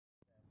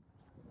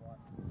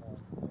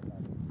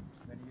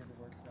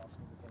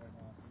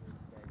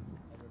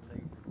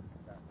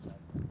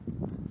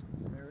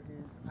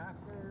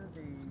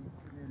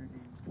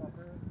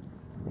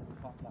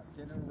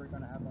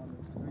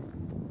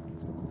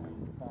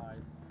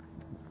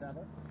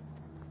Ave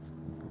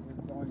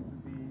is going to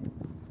be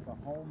the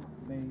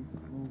homemade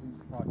movie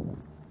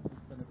project.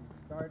 It's going to be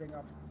starting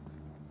up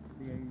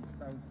the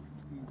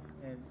southeast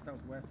and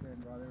southwest end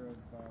rather of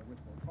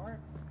Whitwell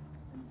Park,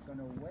 and it's going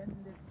to wend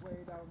its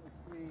way down the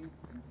street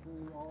and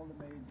through all the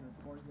major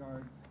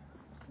courtyards.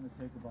 It's going to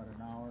take about an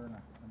hour and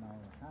a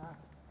half,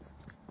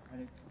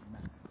 and it's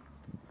massive.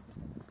 I just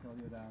want to tell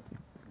you that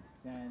it's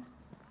dance,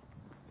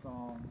 it's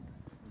song,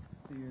 it's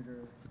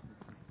theater,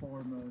 it's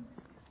performance,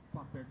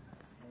 puppets.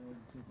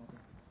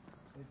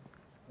 It's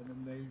an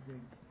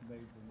amazing,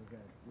 amazing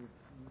event. We've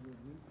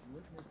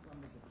witnessed some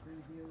of the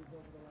previews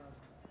over the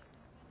last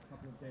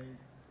couple of days,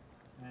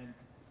 and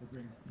it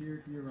brings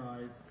tears to your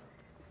eyes,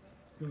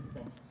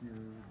 goosebumps to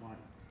your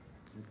body.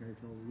 Okay,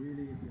 so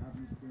really, if you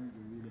haven't experienced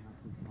it, you really have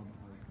to come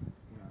out to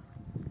see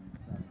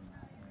 7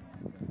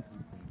 and 8.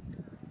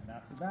 And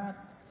after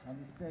that, on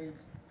the stage,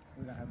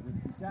 we're going to have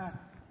Whiskey Jack.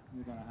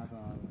 We're going to have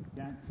a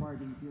dance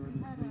party here on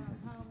the street,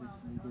 as we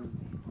traditionally do.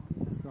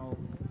 So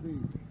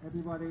please,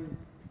 everybody,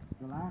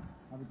 relax,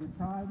 have a good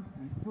time,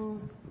 eat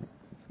food.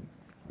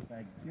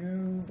 Thank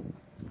you.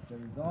 There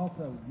is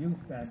also youth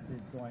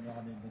dances going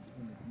on in the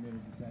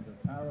community center,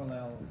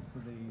 parallel to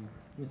the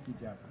Whiskey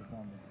Jack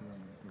performance here on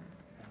the street.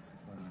 Thanks for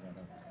pointing that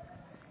out.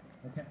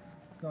 Okay,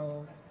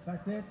 so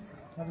that's it.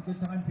 Have a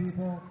good time,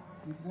 people.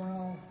 Eat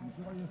well,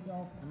 enjoy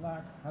yourself,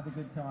 relax, have a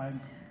good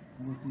time,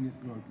 and we'll see you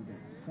throughout the day.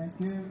 Thank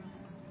you.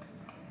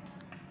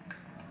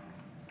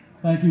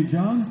 Thank you,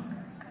 John.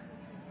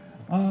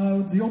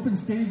 The open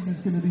stage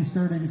is going to be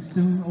starting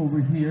soon over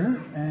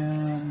here,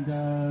 and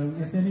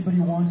if anybody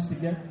wants to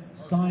get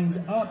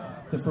signed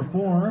up to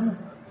perform,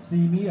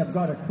 see me. I've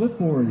got a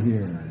clipboard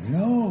here. You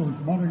know,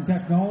 modern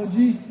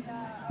technology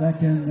that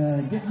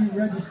can get you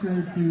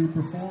registered to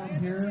perform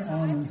here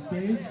on the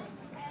stage.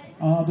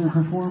 Other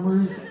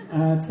performers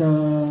at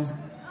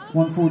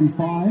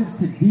 1:45.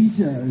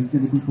 Khadija is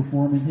going to be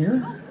performing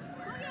here.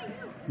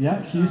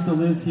 Yeah, she used to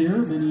live here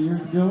many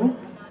years ago.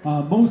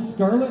 Mo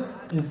Scarlett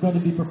is going to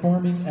be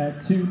performing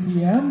at 2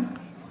 p.m.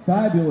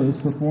 Fabulous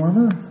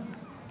performer.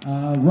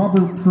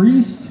 Robert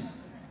Priest,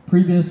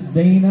 previous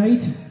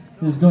Bainite,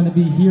 is going to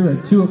be here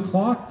at 2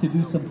 o'clock to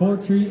do some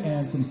poetry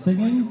and some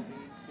singing.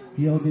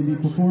 He'll be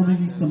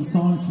performing some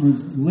songs from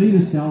his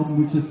latest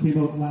album, which just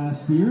came out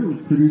last year,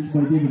 produced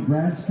by David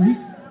Bradstreet.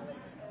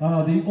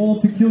 The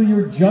Old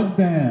Peculiar Jug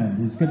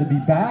Band is going to be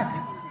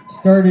back.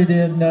 Started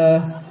in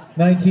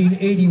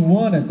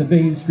 1981 at the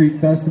Bain Street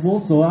Festival,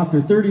 so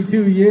after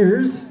 32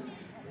 years,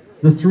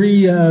 the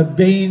three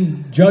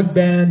Bain Jug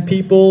Band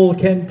people,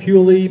 Ken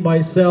Pewley,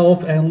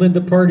 myself, and Linda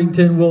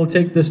Partington will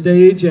take the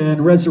stage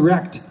and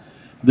resurrect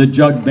the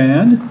Jug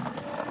Band.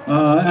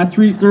 At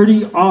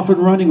 3:30, Off and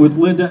Running with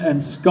Linda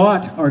and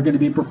Scott are going to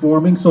be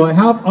performing. So I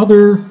have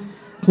other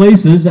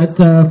places. At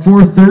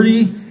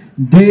 4:30,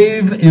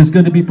 Dave is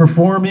going to be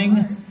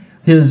performing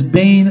his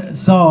Bain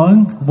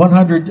song,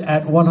 100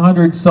 at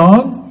 100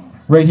 song,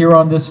 right here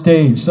on this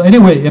stage. So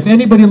anyway, if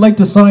anybody would like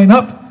to sign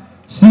up,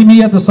 see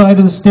me at the side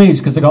of the stage,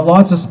 because I got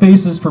lots of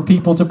spaces for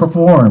people to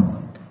perform.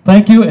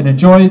 Thank you, and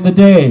enjoy the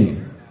day.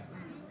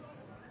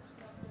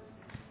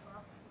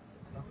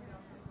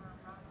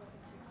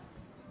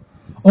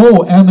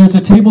 Oh, and there's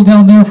a table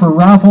down there for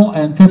raffle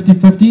and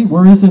 50-50.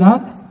 Where is it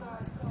at?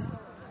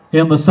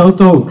 In the South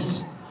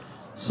Oaks.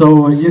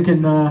 So you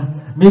can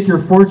make your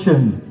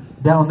fortune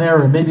down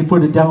there and maybe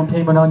put a down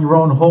payment on your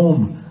own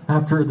home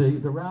after the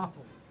raffle.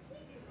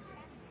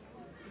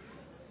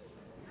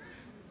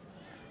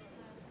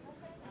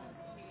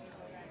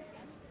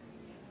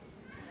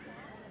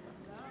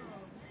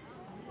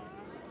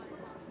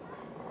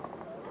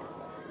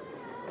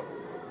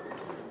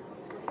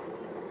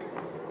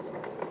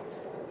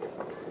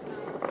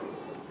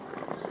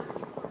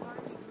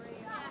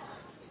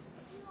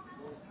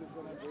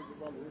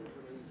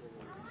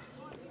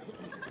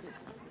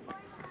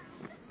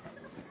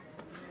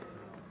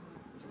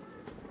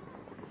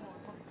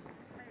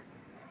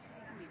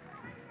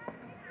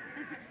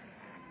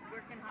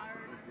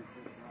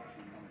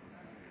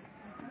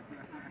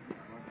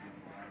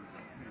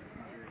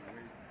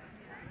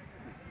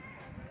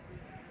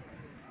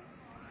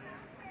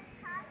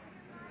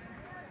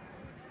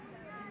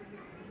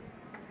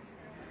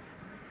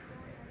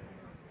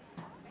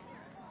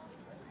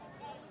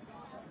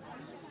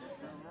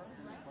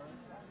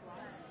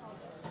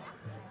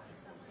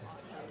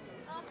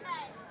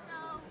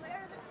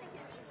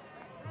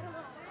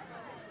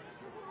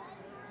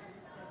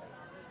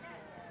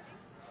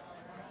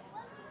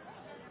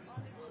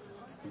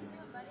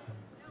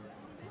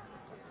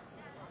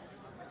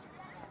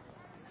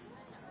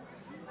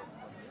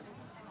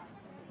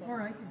 All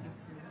right.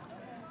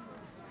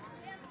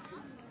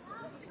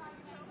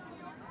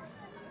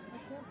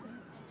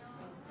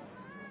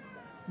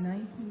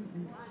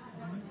 19.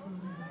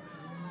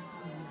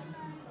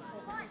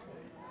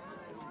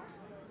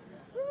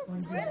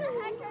 Where the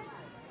heck are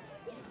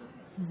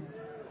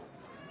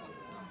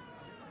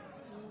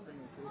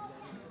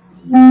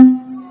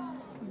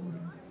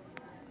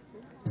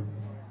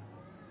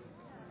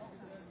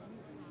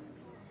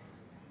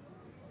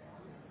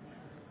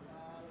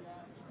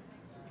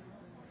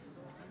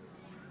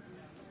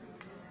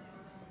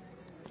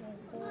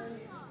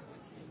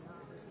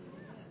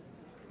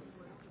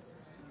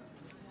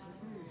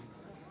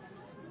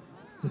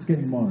Just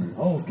getting monitored.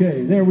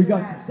 Okay, there we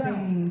got some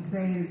sound. Bain,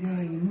 say it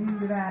again. We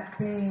with that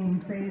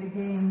Bain, say it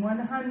again.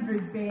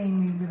 100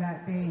 Bain, we with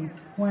that Bain.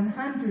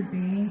 100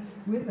 Bain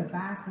with a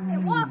back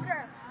lane.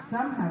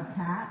 Some have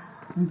cats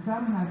and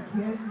some have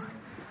kids,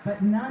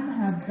 but none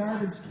have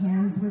garbage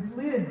cans with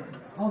lids.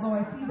 Although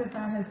I see that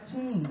has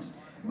changed.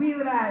 We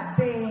with that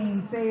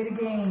Bain, say it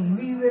again.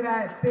 We with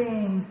that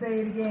Bain, say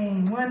it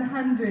again.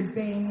 100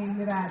 Bain, we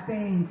with that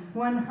Bain.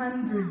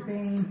 100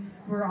 Bain,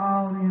 we're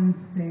all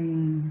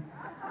insane.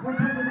 We're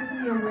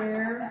politically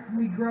aware,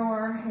 we grow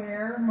our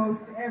hair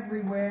most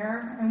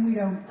everywhere, and we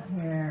don't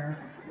care.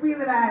 We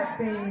with that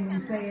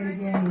Bain, say it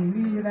again.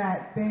 We with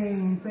that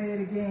Bain, say it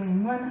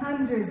again.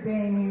 100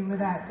 Bain, we with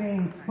that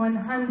Bain.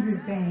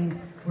 100 Bain,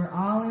 we're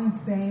all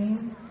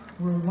insane.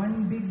 We're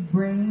one big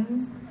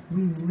brain.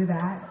 We with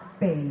that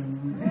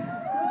Bain.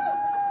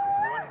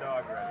 One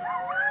dog ready.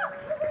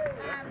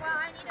 Well,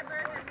 I need a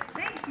burger.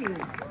 Thank you,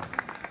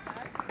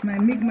 my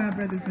Mi'kmaq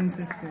brothers and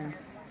sisters.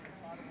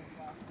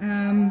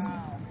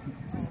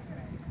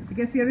 I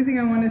guess the other thing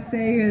I want to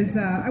say is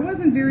I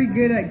wasn't very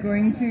good at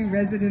going to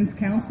residence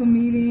council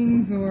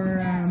meetings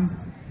or,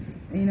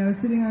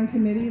 sitting on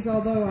committees,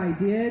 although I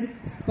did.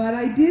 But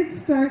I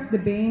did start the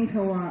Bain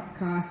Co-op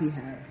Coffee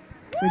House,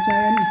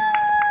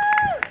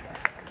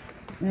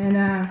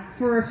 and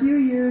for a few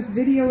years,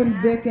 Video and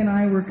Vic and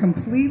I were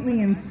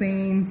completely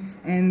insane,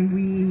 and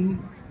we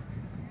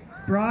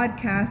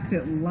broadcast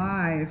it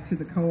live to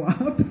the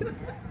co-op.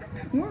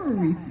 What were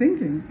we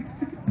thinking?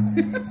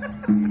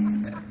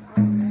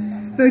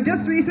 So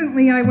just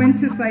recently I went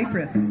to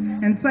Cyprus,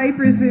 and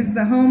Cyprus is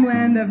the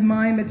homeland of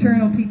my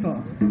maternal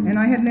people, and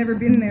I had never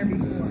been there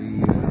before.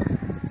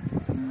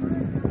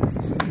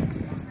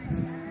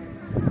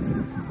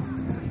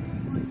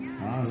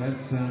 Ah, that's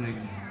sounding...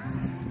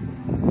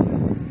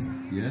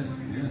 Yes,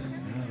 now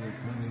they're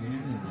coming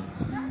in.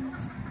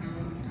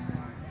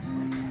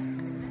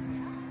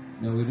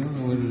 Now we don't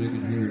know whether they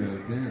can hear it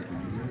out there. Can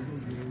you hear it?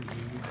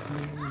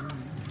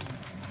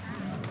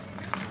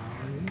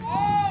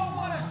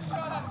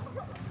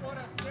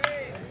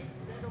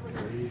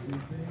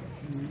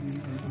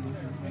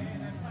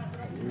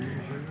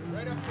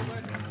 Right up the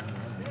ledge.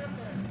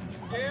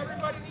 Okay,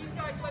 everybody, these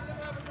guys, let them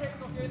have a break,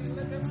 okay?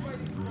 Let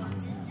everybody.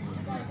 You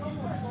guys, go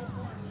for it.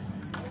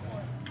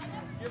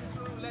 Give it to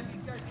them, let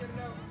these guys get it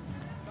out.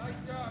 Nice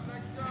job.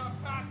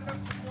 Pass it up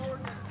to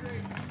forward, that's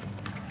great.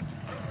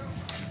 There we go.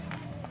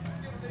 Let's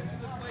get it into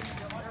the plate.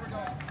 There we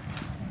go.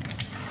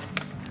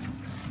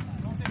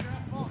 Don't take your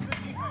ball. Good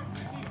defense.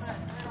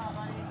 Right on,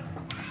 buddy.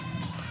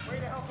 Way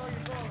to help out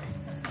your goalie.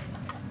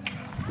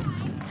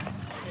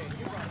 Okay,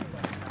 you got it.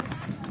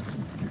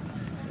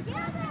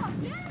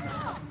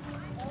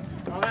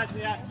 Oh, that's,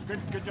 yeah,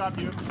 good job,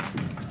 you.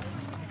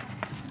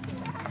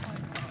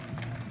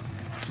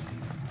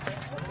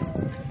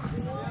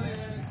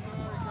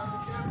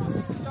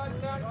 Shut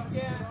down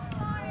again.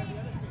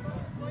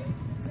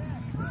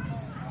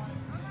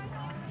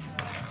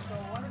 So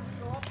why don't you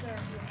go up there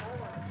and do a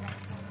forward?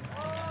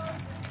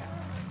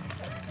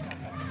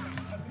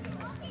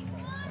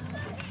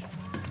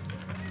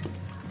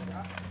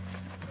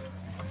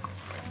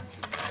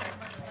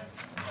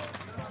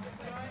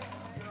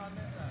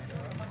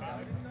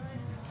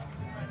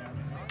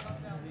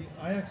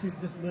 I actually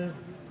just live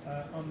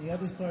on the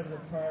other side of the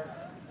park.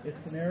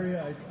 It's an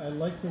area I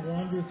like to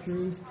wander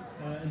through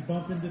and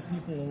bump into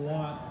people a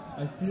lot.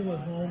 I feel at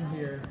home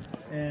here,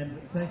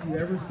 and thank you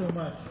ever so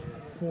much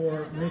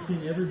for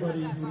making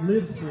everybody who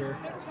lives here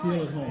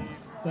feel at home.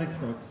 Thanks,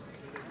 folks.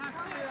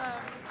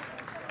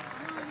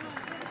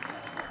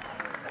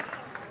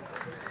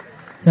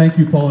 Thank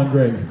you, Paul and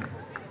Greg.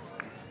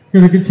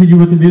 Going to continue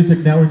with the music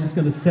now. We're just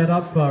going to set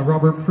up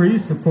Robert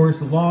Priest, of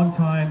course, a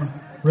long-time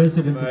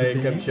resident of the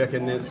Mike, Bain. I'm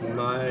checking this,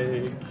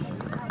 Mike.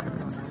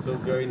 So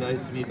very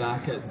nice to be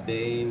back at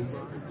Bain.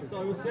 That's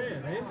all I was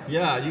saying, eh?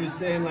 Yeah, you were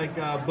saying like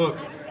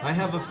books. I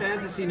have a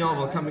fantasy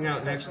novel coming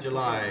out next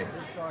July.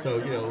 So,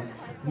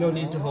 no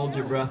need to hold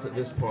your breath at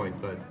this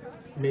point, but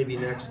maybe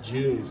next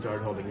June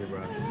start holding your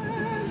breath.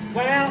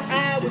 Well,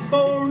 I was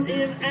born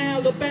in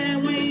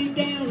Alabama, way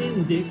down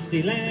in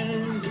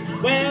Dixieland.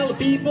 Well, the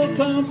people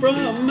come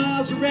from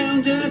miles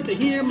around just to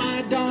hear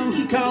my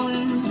donkey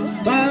calling.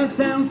 Well, it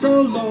sounds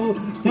so low,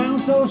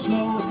 sounds so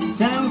slow,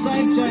 sounds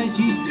like jive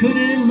she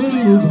couldn't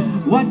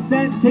move. What's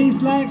that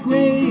taste like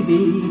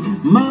gravy?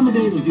 Mama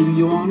diddle, do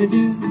you wanna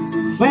do?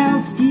 Well,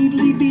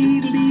 skeedly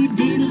beedly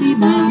deedly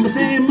mama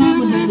say,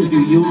 Mama diddle,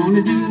 do you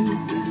wanna do?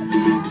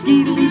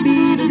 Skeedly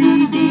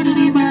beedly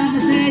deedly mama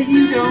say,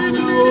 you don't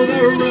know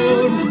the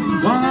road.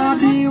 I'll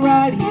be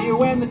right here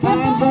when the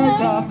times are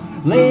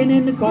tough, laying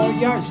in the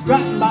courtyard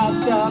strutting my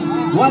stuff.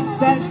 What's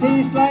that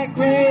taste like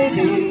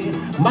gravy?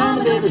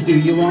 Mama diddle, do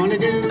you wanna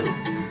do?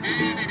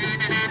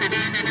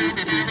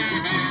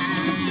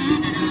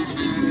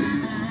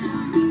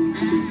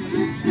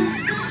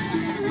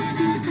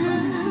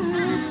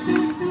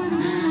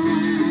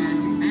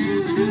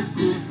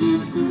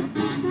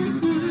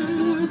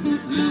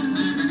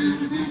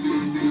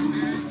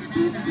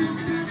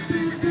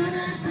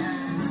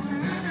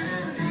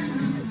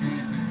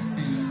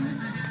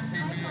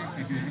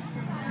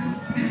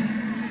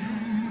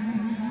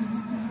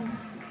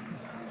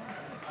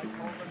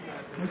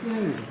 I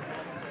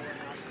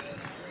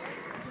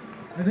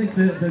think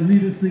the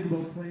neatest thing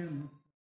about playing